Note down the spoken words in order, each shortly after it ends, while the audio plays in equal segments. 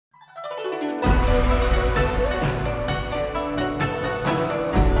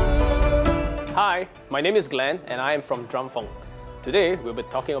Hi, my name is Glenn and I am from Drumphong. Today we'll be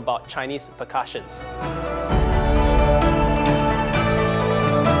talking about Chinese percussions.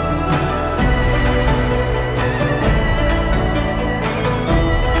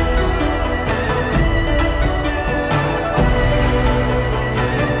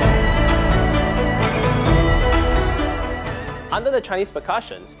 Under the Chinese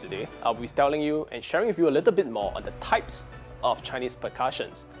percussions today, I'll be telling you and sharing with you a little bit more on the types of Chinese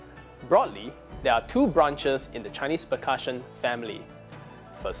percussions. Broadly, there are two branches in the Chinese percussion family.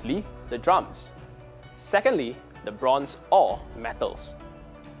 Firstly, the drums. Secondly, the bronze or metals.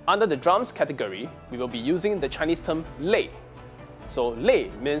 Under the drums category, we will be using the Chinese term lei. So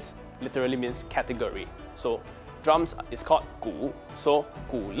lei literally means category. So drums is called gu. So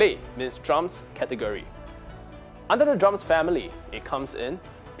gu lei means drums category. Under the drums family, it comes in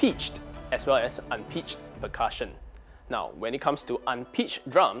pitched as well as unpitched percussion. Now, when it comes to unpitched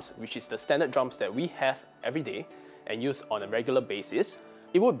drums, which is the standard drums that we have every day and use on a regular basis,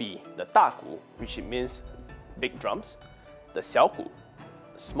 it would be the da gu, which means big drums, the xiao gu,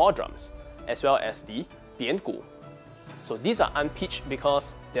 small drums, as well as the bian gu. So these are unpitched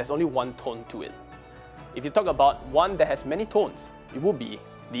because there's only one tone to it. If you talk about one that has many tones, it would be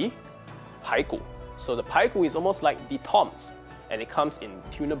the pai gu. So the pai gu is almost like the toms, and it comes in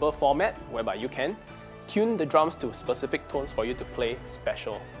tunable format whereby you can tune the drums to specific tones for you to play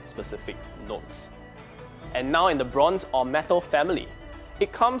specific notes. And now in the bronze or metal family,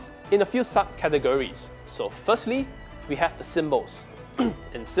 it comes in a few subcategories. So firstly, we have the cymbals.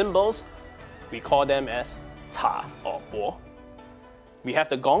 In cymbals, we call them as ca or bo. We have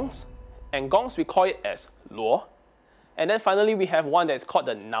the gongs, and gongs we call it as luo. And then finally we have one that is called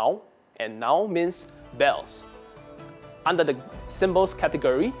the nao, and nao means bells. Under the cymbals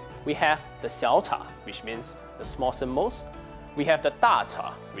category, we have the xiao ca, which means the small cymbals. We have the da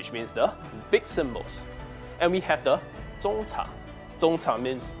ca, which means the big cymbals. And we have the zong ca. Zong ca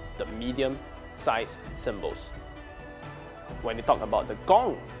means the medium-sized cymbals. When you talk about the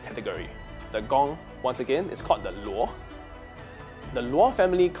gong category, the gong, once again, is called the luo. The luo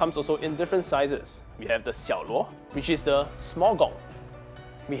family comes also in different sizes. We have the xiao luo, which is the small gong.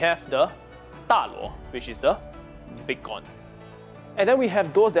 We have the da luo, which is the big gong. And then we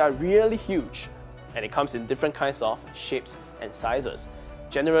have those that are really huge, and it comes in different kinds of shapes and sizes.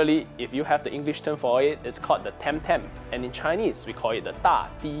 Generally, if you have the English term for it, it's called the tem-tem, and in Chinese we call it the da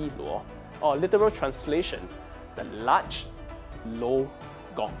di luo, or literal translation, the large low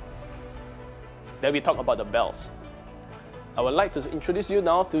gong. Then we talk about the bells. I would like to introduce you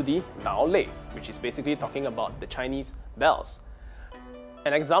now to the nao lei, which is basically talking about the Chinese bells.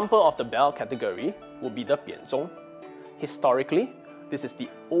 An example of the bell category would be the bian zong. Historically, this is the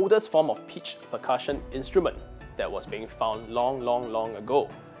oldest form of pitched percussion instrument that was being found long ago.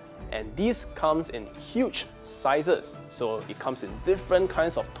 And these comes in huge sizes, so it comes in different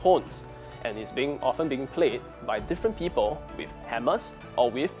kinds of tones, and is often being played by different people with hammers or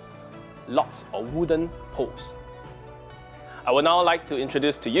with logs or wooden poles. I would now like to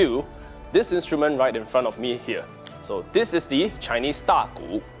introduce to you this instrument right in front of me here. So this is the Chinese da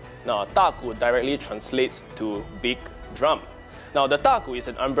gu. Now da gu directly translates to big drum. Now the da gu is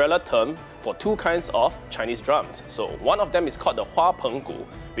an umbrella term for two kinds of Chinese drums. So one of them is called the hua peng gu,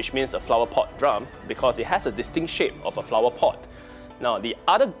 which means a flower pot drum because it has a distinct shape of a flower pot. Now the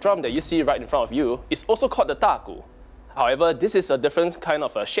other drum that you see right in front of you is also called the da gu. However, this is a different kind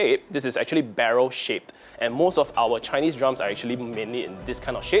of a shape. This is actually barrel shaped, and most of our Chinese drums are actually mainly in this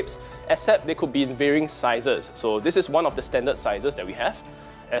kind of shapes, except they could be in varying sizes. So this is one of the standard sizes that we have,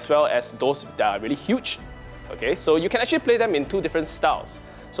 as well as those that are really huge. Okay, so you can actually play them in two different styles.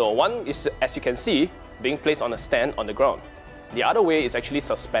 So one is, as you can see, being placed on a stand on the ground. The other way is actually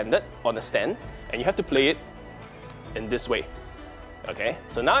suspended on a stand, and you have to play it in this way. Okay,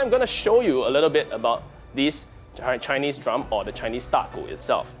 so now I'm going to show you a little bit about this Chinese drum or the Chinese da gu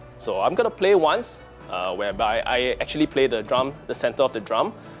itself. So I'm going to play once, whereby I actually play the drum, the center of the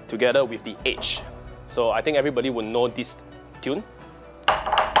drum, together with the edge. So I think everybody will know this tune.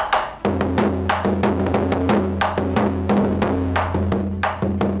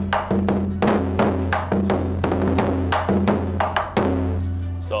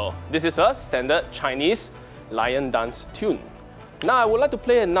 So this is a standard Chinese lion dance tune. Now I would like to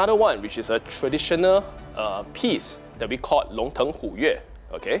play another one, which is a traditional piece that we call Long Teng Hu Yue.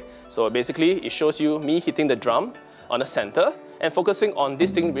 Okay, so basically it shows you me hitting the drum on the center and focusing on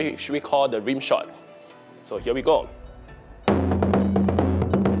this thing which we call the rim shot. So here we go.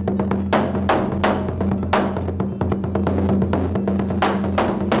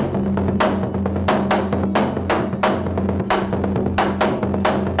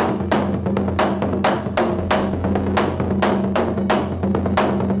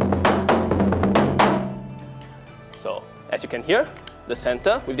 can hear the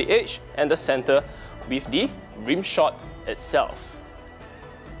center with the edge and the center with the rim shot itself.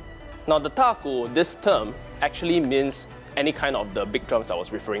 Now the dagu, this term actually means any kind of the big drums I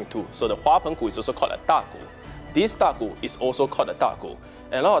was referring to. So the huapenggu is also called a dagu. This dagu is also called a dagu.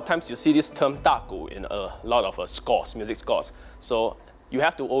 And a lot of times you see this term dagu in a lot of scores, music scores. So you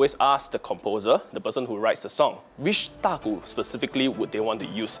have to always ask the composer, the person who writes the song, which dagu specifically would they want to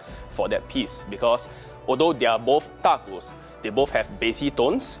use for that piece. Because although they are both dagus, they both have bassy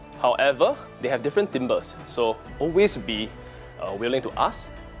tones. However, they have different timbres. So always be willing to ask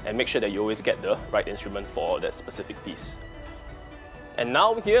and make sure that you always get the right instrument for that specific piece. And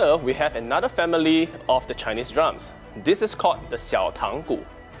now here we have another family of the Chinese drums. This is called the xiaotanggu.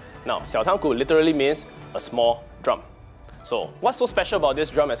 Now, xiaotanggu literally means a small drum. So what's so special about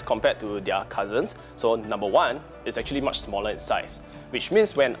this drum as compared to their cousins? So number one, it's actually much smaller in size, which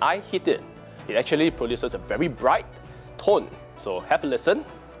means when I hit it, it actually produces a very bright tone. So have a listen.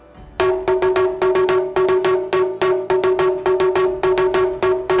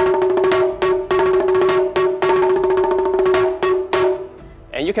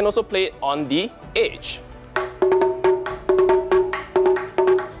 And you can also play it on the edge.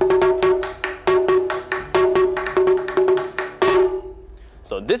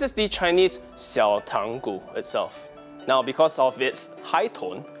 So this is the Chinese xiaotanggu itself. Now because of its high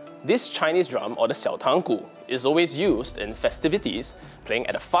tone, this Chinese drum, or the xiaotanggu, is always used in festivities, playing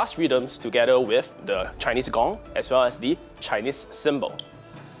at the fast rhythms together with the Chinese gong as well as the Chinese cymbal.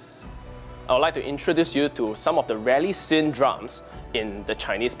 I would like to introduce you to some of the rarely seen drums in the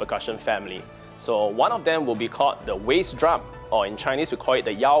Chinese percussion family. So one of them will be called the waist drum, or in Chinese we call it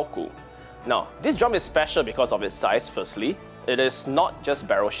the yaogu. Now this drum is special because of its size. Firstly, it is not just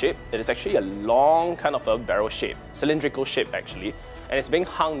barrel shape, it is actually a long kind of a barrel shape, cylindrical shape actually, and it's being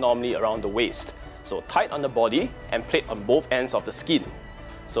hung normally around the waist. So tight on the body and played on both ends of the skin.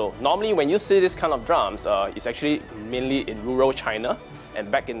 So normally when you see this kind of drums, it's actually mainly in rural China. And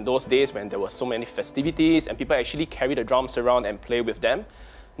back in those days when there were so many festivities and people actually carry the drums around and play with them.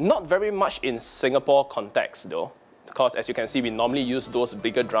 Not very much in Singapore context though, because as you can see, we normally use those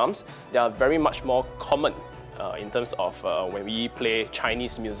bigger drums. They are very much more common in terms of when we play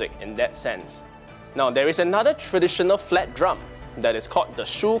Chinese music in that sense. Now there is another traditional flat drum that is called the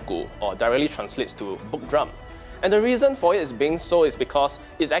shugu, or directly translates to book drum. And the reason for it is being so is because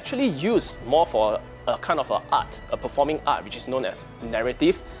it's actually used more for a kind of a performing art, which is known as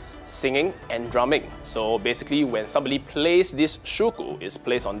narrative, singing and drumming. So basically when somebody plays this shugu, it's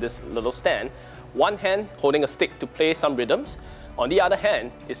placed on this little stand, one hand holding a stick to play some rhythms, on the other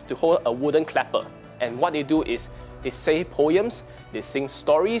hand is to hold a wooden clapper. And what they do is they say poems, they sing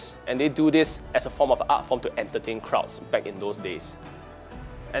stories, and they do this as a form of art form to entertain crowds back in those days.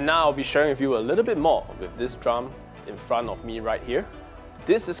 And now I'll be sharing with you a little bit more with this drum in front of me right here.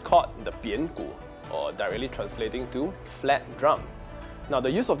 This is called the biangu, or directly translating to flat drum. Now the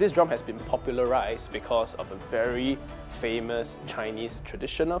use of this drum has been popularized because of a very famous Chinese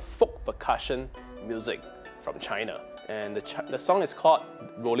traditional folk percussion music from China. And the song is called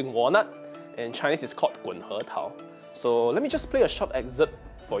Rolling Walnut, in Chinese it's called Gun He Tao. So let me just play a short excerpt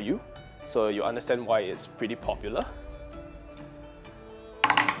for you so you understand why it's pretty popular.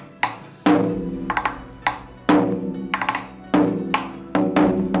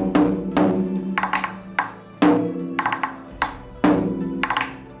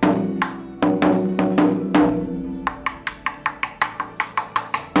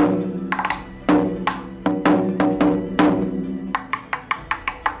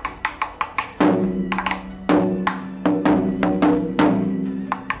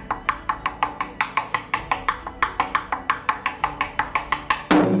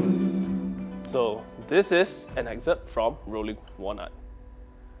 So this is an excerpt from Rolling Walnut.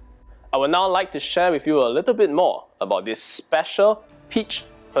 I would now like to share with you a little bit more about this special pitch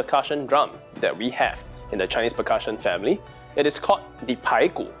percussion drum that we have in the Chinese percussion family. It is called the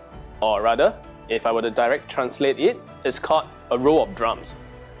paigu, or rather, if I were to direct translate it, it's called a row of drums,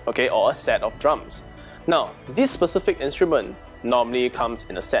 okay, or a set of drums. Now, this specific instrument normally comes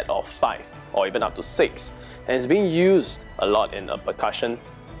in a set of 5 or even up to 6, and it's being used a lot in a percussion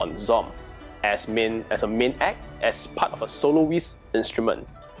ensemble as a main act, as part of a soloist instrument.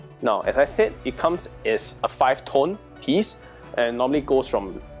 Now, as I said, it comes as a 5-tone piece and normally goes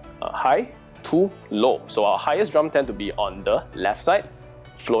from high to low. So our highest drum tend to be on the left side,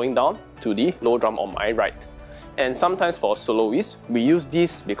 flowing down to the low drum on my right. And sometimes for soloists, we use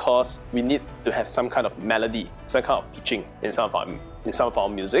these because we need to have some kind of melody, some kind of pitching in some of our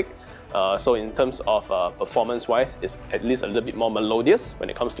music. So in terms of performance-wise, it's at least a little bit more melodious when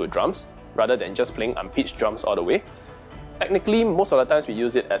it comes to drums, rather than just playing unpitched drums all the way. Technically, most of the times we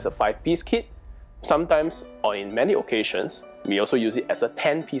use it as a 5-piece kit. Sometimes, or in many occasions, we also use it as a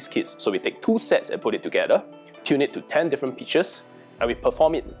 10-piece kit. So we take 2 sets and put it together, tune it to 10 different pitches, and we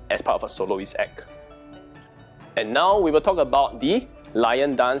perform it as part of a soloist act. And now we will talk about the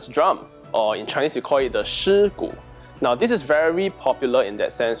lion dance drum, or in Chinese we call it the shi gu. Now this is very popular in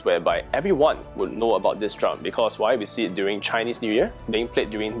that sense whereby everyone would know about this drum because why? We see it during Chinese New Year, being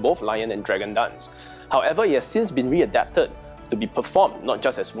played during both lion and dragon dance. However, it has since been readapted to be performed not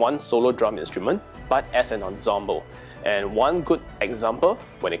just as one solo drum instrument, but as an ensemble. And one good example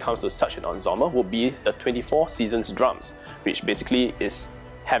when it comes to such an ensemble would be the 24 seasons drums, which basically is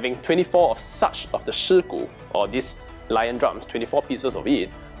having 24 of such of the shi gu, or these lion drums, 24 pieces of it,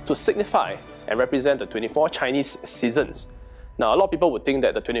 to signify and represent the 24 Chinese seasons. Now, a lot of people would think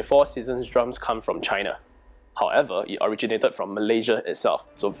that the 24 seasons drums come from China. However, it originated from Malaysia itself,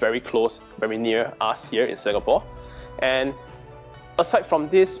 so very close, very near us here in Singapore. And aside from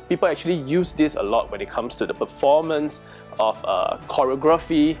this, people actually use this a lot when it comes to the performance of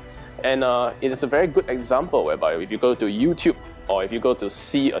choreography, and it is a very good example whereby if you go to YouTube or if you go to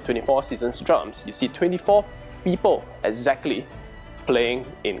see a 24 seasons drums, you see 24 people exactly playing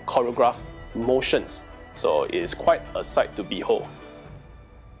in choreographed motions. So it is quite a sight to behold.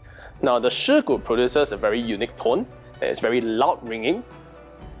 Now the shi gu produces a very unique tone that is very loud ringing,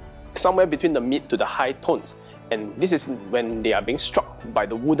 somewhere between the mid to the high tones. And this is when they are being struck by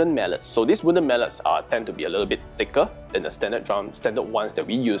the wooden mallets. So these wooden mallets tend to be a little bit thicker than the standard ones that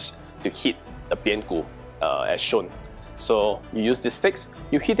we use to hit the bian gu as shown. So you use these sticks,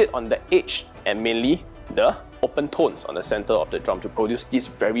 you hit it on the edge and mainly the open tones on the center of the drum to produce this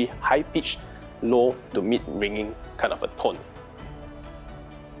very high-pitched, low to mid-ringing kind of a tone.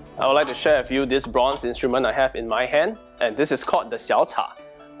 I would like to share with you this bronze instrument I have in my hand, and this is called the xiao ca,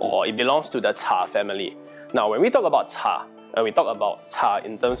 or it belongs to the ca family. Now when we talk about ca, we talk about ca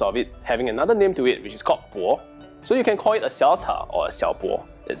in terms of it having another name to it, which is called bo. So you can call it a xiao ca or a xiao bo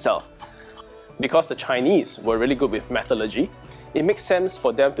itself. Because the Chinese were really good with metallurgy, it makes sense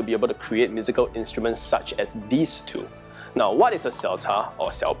for them to be able to create musical instruments such as these two. Now what is a xiao ca or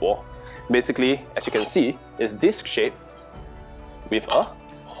xiao bo? Basically, as you can see, is disc shape with a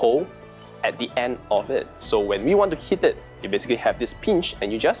hole at the end of it. So when we want to hit it, you basically have this pinch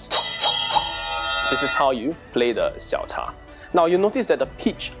and you just... This is how you play the xiao ca. Now you notice that the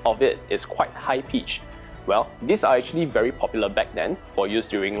pitch of it is quite high pitch. Well, these are actually very popular back then for use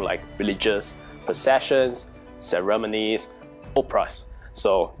during like religious processions, ceremonies, operas.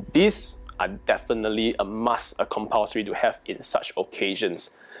 So these are definitely a must, a compulsory to have in such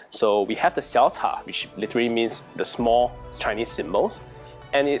occasions. So we have the xiao ca, which literally means the small Chinese cymbals,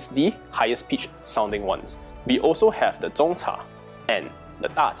 and it's the highest pitch sounding ones. We also have the zong ca and the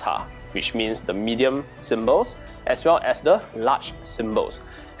da ca, which means the medium cymbals as well as the large cymbals.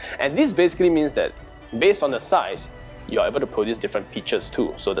 And this basically means that based on the size, you are able to produce different pitches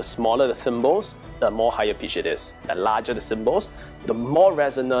too. So the smaller the cymbals, the more higher pitch it is. The larger the cymbals, the more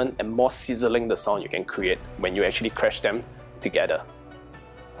resonant and more sizzling the sound you can create when you actually crash them together.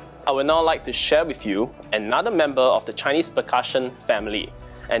 I would now like to share with you another member of the Chinese percussion family,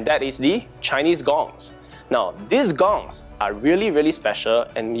 and that is the Chinese gongs. Now, these gongs are really special,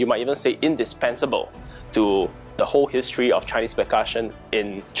 and you might even say indispensable to the whole history of Chinese percussion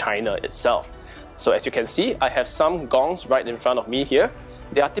in China itself. So as you can see, I have some gongs right in front of me here.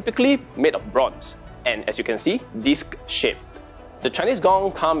 They are typically made of bronze, and as you can see, disc-shaped. The Chinese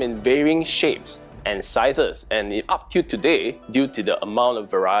gong come in varying shapes and sizes, and up to today, due to the amount of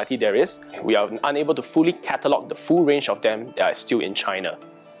variety there is, we are unable to fully catalog the full range of them that are still in China.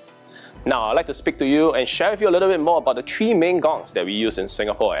 Now, I'd like to speak to you and share with you a little bit more about the 3 main gongs that we use in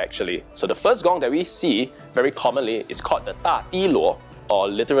Singapore actually. So the first gong that we see very commonly is called the da di luo, or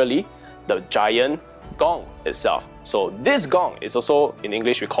literally the giant gong itself. So this gong is also, in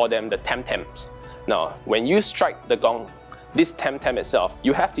English we call them the tam-tams. Now, when you strike the gong, this tam-tam itself,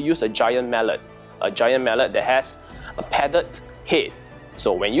 you have to use a giant mallet that has a padded head.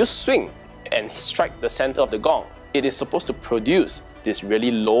 So when you swing and strike the center of the gong, it is supposed to produce this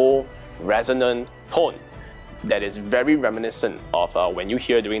really low, resonant tone that is very reminiscent of when you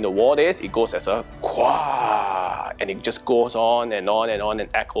hear during the war days, it goes as a kwa, and it just goes on and on and on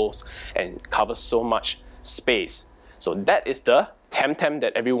and echoes and covers so much space. So that is the tam-tam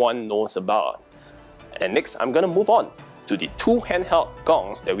that everyone knows about. And next, I'm going to move on to the 2 handheld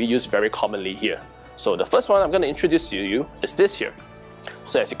gongs that we use very commonly here. So the first one I'm going to introduce to you is this here.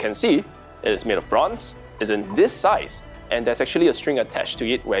 So as you can see, it is made of bronze, it's in this size, and there's actually a string attached to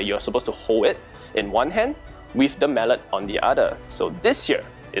it where you're supposed to hold it in one hand with the mallet on the other. So this here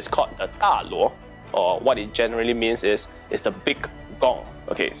is called the da luo, or what it generally means is the big gong.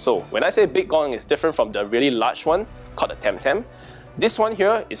 Okay, so when I say big gong, it's different from the really large one called a tam-tam. This one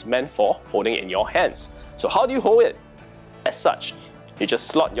here is meant for holding in your hands. So how do you hold it? As such, you just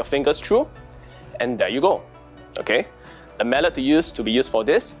slot your fingers through, and there you go. Okay, the mallet to be used for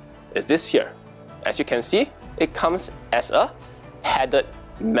this is this here. As you can see, it comes as a padded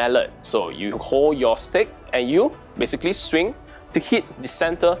mallet. So you hold your stick and you basically swing to hit the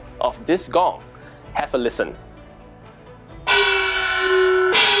center of this gong. Have a listen.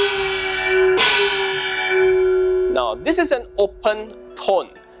 Now, this is an open tone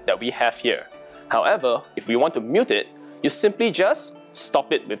that we have here. However, if we want to mute it, you simply just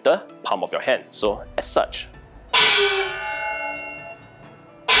stop it with the palm of your hand. So, as such.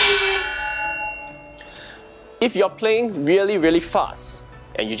 If you're playing really fast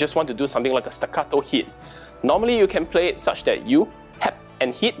and you just want to do something like a staccato hit, normally you can play it such that you tap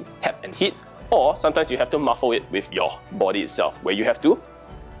and hit, or sometimes you have to muffle it with your body itself, where you have to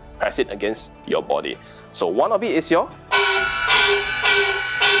press it against your body. So one of it is your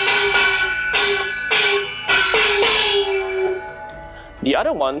the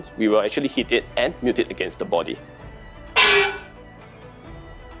other one, we will actually hit it and mute it against the body.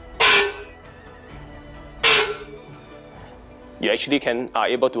 You actually are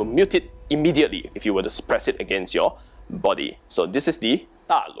able to mute it immediately if you were to press it against your body. So this is the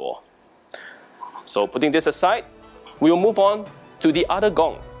大锣. So putting this aside, we will move on to the other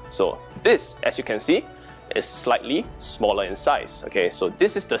gong. So this, as you can see, is slightly smaller in size. Okay, so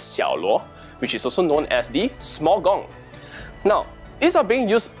this is the 小锣, which is also known as the small gong. Now, these are being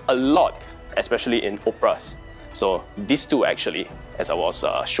used a lot, especially in operas. So these two actually, as I was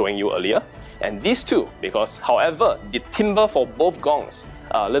showing you earlier, and these two, because however, the timbre for both gongs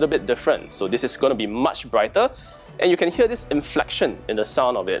are a little bit different. So this is going to be much brighter, and you can hear this inflection in the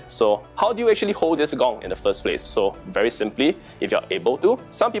sound of it. So how do you actually hold this gong in the first place? So very simply, if you're able to,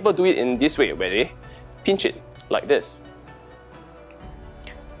 some people do it in this way, where they pinch it like this.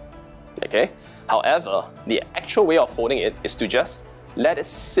 Okay. However, the actual way of holding it is to just let it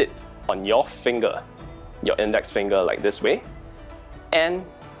sit on your finger, your index finger like this way, and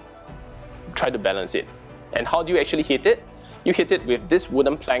try to balance it. And how do you actually hit it? You hit it with this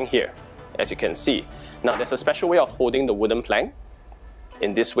wooden plank here, as you can see. Now there's a special way of holding the wooden plank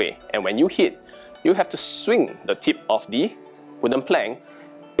in this way, and when you hit, you have to swing the tip of the wooden plank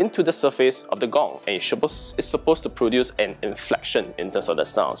into the surface of the gong, and it's supposed to produce an inflection in terms of the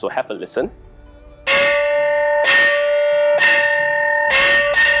sound. So have a listen.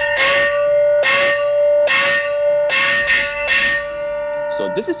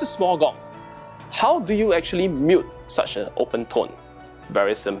 So this is the small gong. How do you actually mute such an open tone?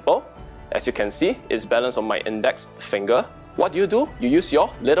 Very simple. As you can see, it's balanced on my index finger. What do? You use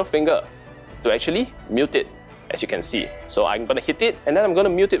your little finger to actually mute it, as you can see. So I'm going to hit it, and then I'm going to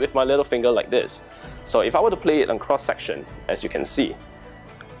mute it with my little finger like this. So if I were to play it on cross section, as you can see,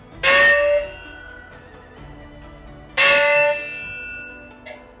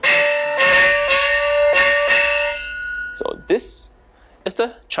 so this is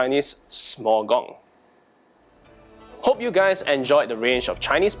the Chinese small gong. Hope you guys enjoyed the range of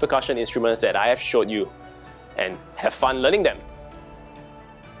Chinese percussion instruments that I have showed you and have fun learning them.